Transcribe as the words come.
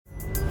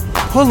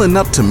Pulling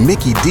up to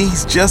Mickey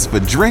D's just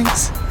for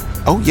drinks?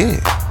 Oh yeah,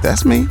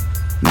 that's me.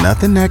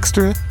 Nothing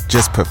extra,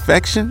 just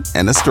perfection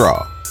and a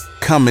straw.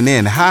 Coming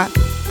in hot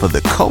for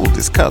the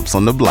coldest cups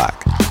on the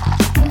block.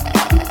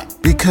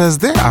 Because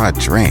there are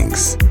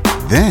drinks.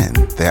 Then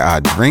there are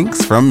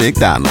drinks from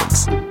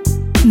McDonald's.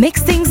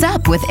 Mix things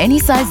up with any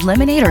size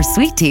lemonade or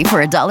sweet tea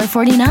for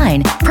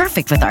 $1.49.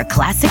 Perfect with our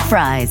classic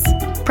fries.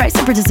 Price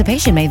and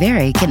participation may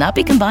vary. Cannot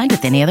be combined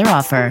with any other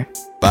offer.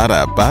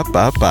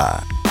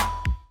 Ba-da-ba-ba-ba.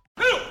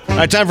 All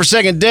right, time for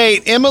second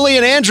date. Emily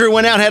and Andrew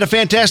went out and had a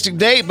fantastic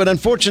date, but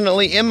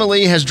unfortunately,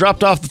 Emily has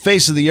dropped off the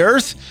face of the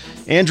earth.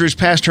 Andrew's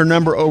passed her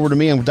number over to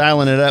me. I'm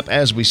dialing it up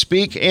as we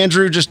speak.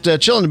 Andrew, just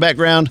chill in the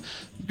background.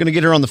 I'm going to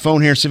get her on the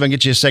phone here and see if I can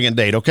get you a second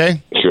date,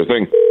 okay? Sure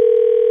thing.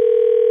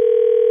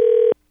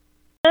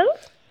 Hello?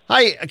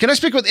 Hi, can I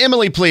speak with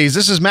Emily, please?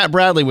 This is Matt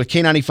Bradley with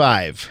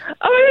K95.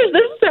 Oh my gosh,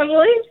 this is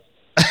Emily.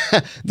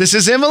 This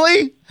is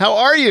Emily? How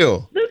are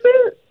you? This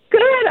is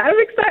good. I'm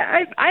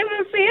excited. I'm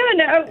a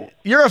fan.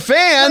 You're a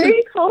fan? Why are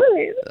you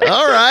calling?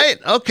 All right.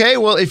 Okay.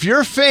 Well, if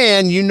you're a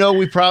fan, you know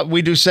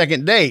we do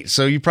second date,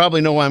 so you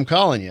probably know why I'm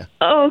calling you.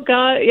 Oh,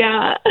 God,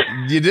 yeah.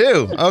 You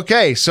do?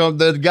 Okay. So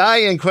the guy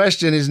in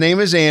question, his name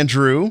is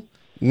Andrew,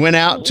 went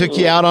out, took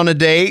you out on a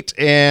date,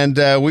 and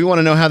we want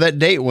to know how that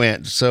date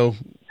went. So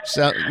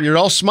you're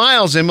all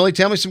smiles, Emily.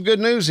 Tell me some good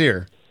news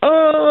here.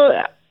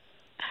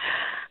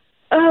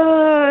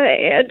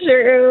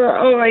 Andrew,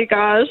 oh my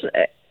gosh.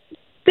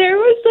 There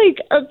was like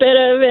a bit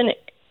of an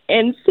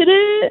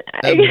incident.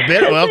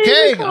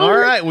 Okay. All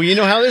right. Well, you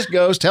know how this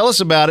goes. Tell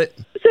us about it.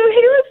 So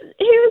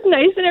he was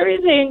nice and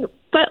everything,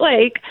 but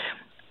like,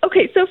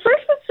 okay, so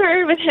first it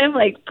started with him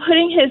like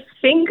putting his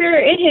finger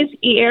in his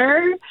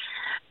ear,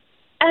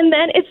 and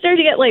then it started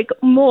to get like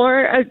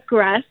more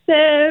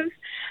aggressive.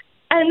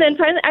 And then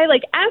finally, I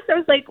like asked, I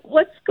was like,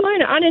 what's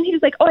going on? And he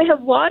was like, oh, I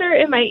have water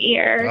in my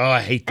ear. Oh,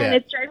 I hate that. And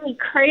it's driving me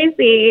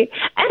crazy.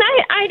 And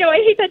I know, I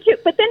hate that too.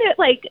 But then it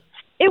was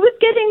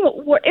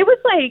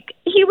like,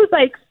 he was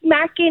like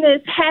smacking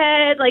his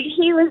head. Like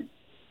he was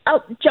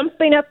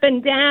jumping up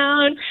and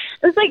down.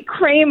 It was like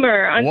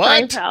Kramer on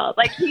Seinfeld.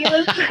 Like he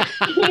was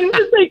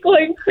like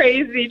going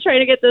crazy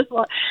trying to get this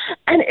water.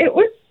 And it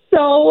was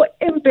so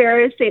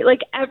embarrassing.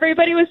 Like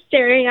everybody was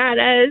staring at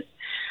us.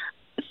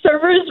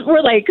 Servers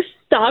were like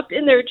stopped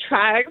in their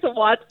tracks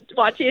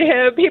watching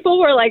him. People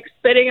were like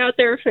spitting out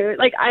their food.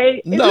 Like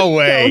no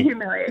way. So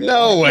humiliating.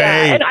 No way.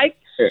 Yeah,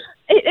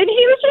 and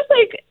he was just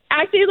like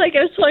acting like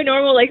it was totally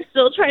normal, like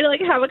still trying to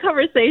like have a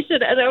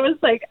conversation. And I was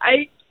like,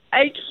 I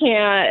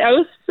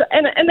can't.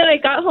 And then I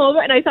got home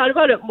and I thought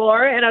about it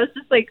more, and I was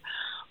just like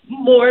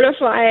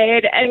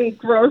mortified and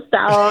grossed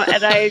out,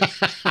 and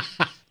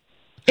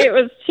it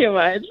was too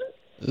much.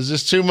 It was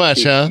just too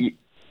much, huh?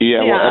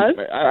 Yeah, well,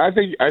 I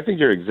think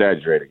you're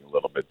exaggerating a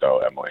little bit, though,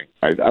 Emily.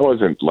 I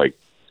wasn't like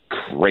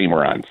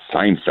Kramer on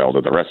Seinfeld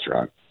at the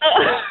restaurant.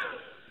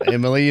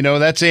 Emily, you know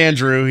that's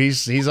Andrew.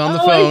 He's on the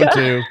phone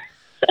too.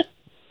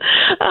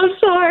 I'm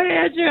sorry,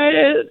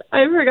 Andrew.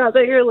 I forgot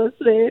that you're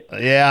listening.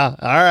 Yeah.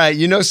 All right.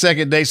 You know,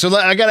 second date. So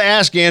I got to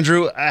ask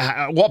Andrew,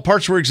 what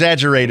parts were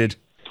exaggerated?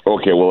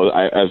 Okay, well,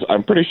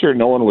 I'm pretty sure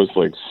no one was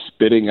like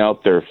spitting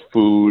out their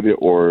food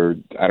or,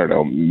 I don't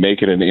know,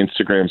 making an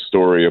Instagram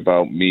story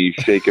about me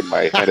shaking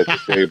my head at the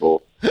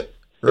table.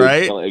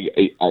 Right?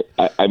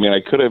 I mean,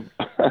 I could have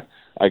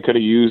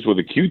used with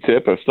a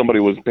Q-tip if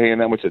somebody was paying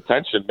that much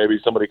attention. Maybe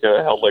somebody could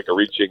have held like a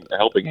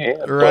helping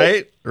hand.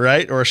 Right,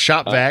 or a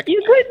shop vac. You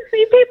couldn't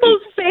see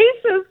people's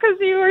faces because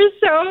you were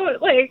so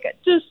like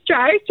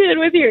distracted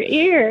with your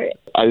ear.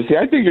 I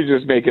think you're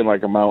just making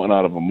like a mountain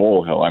out of a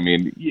molehill. I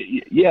mean,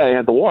 yeah, I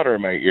had the water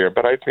in my ear,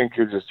 but I think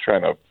you're just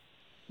trying to,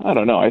 I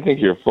don't know. I think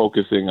you're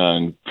focusing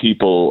on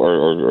people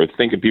or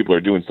thinking people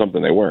are doing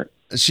something they weren't.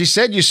 She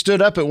said you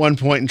stood up at one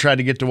point and tried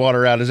to get the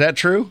water out. Is that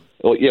true?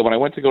 Well, yeah, when I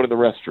went to go to the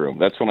restroom,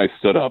 that's when I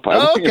stood up.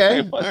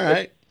 Okay.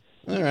 All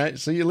right.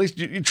 So at least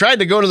you tried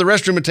to go to the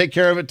restroom and take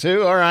care of it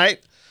too. All right.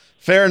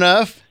 Fair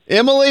enough.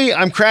 Emily,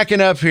 I'm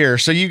cracking up here.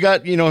 So you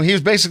got, he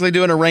was basically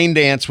doing a rain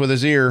dance with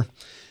his ear,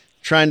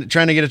 trying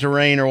to get it to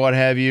rain or what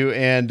have you.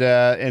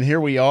 And here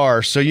we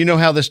are. So you know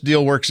how this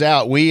deal works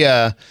out. We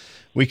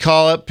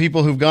call up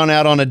people who've gone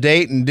out on a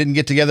date and didn't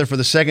get together for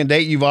the second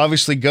date. You've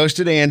obviously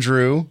ghosted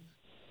Andrew.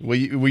 Will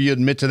you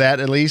admit to that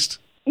at least?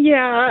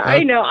 Yeah,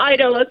 I know.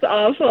 That's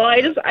awful.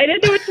 I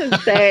didn't know what to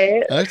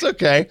say. That's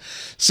okay.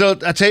 So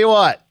I tell you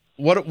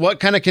what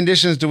kind of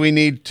conditions do we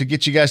need to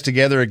get you guys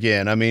together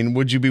again? I mean,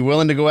 would you be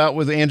willing to go out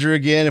with Andrew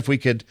again if we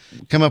could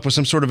come up with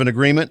some sort of an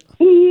agreement?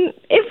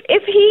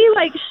 If he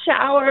like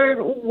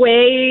showered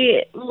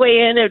way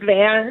in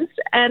advance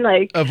and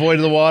like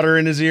avoided the water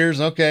in his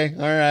ears. Okay,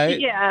 all right.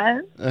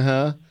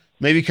 Yeah.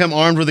 Maybe come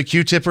armed with a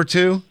Q-tip or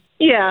two.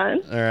 Yeah.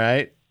 All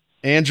right.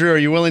 Andrew, are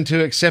you willing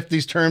to accept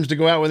these terms to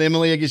go out with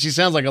Emily? I guess she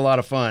sounds like a lot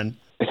of fun.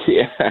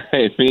 Yeah,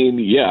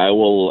 I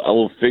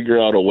will figure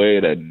out a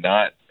way to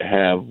not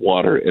have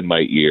water in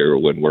my ear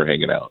when we're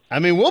hanging out. I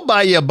mean, we'll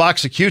buy you a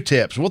box of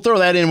Q-tips. We'll throw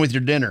that in with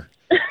your dinner.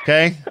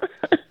 Okay?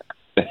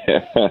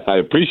 I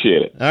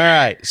appreciate it. All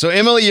right. So,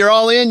 Emily, you're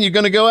all in? You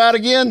going to go out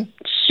again?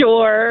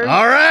 Sure.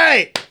 All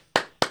right.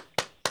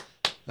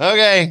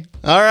 Okay.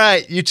 All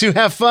right. You two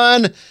have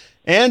fun.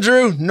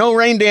 Andrew, no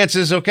rain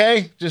dances,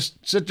 okay? Just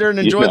sit there and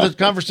enjoy the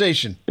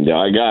conversation. Yeah,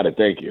 I got it.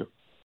 Thank you.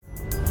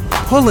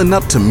 Pulling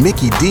up to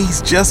Mickey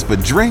D's just for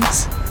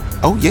drinks?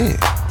 Oh yeah,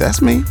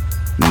 that's me.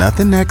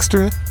 Nothing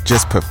extra,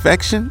 just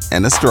perfection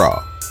and a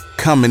straw.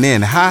 Coming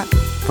in hot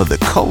for the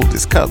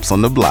coldest cups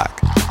on the block.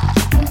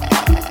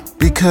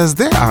 Because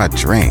there are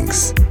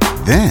drinks.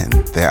 Then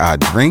there are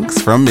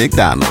drinks from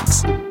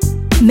McDonald's.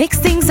 Mix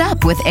things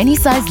up with any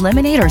size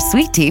lemonade or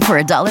sweet tea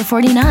for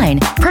 $1.49.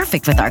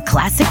 Perfect with our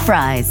classic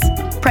fries.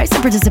 Price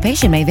and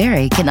participation may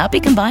vary. Cannot be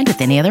combined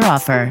with any other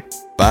offer.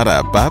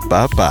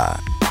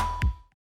 Ba-da-ba-ba-ba.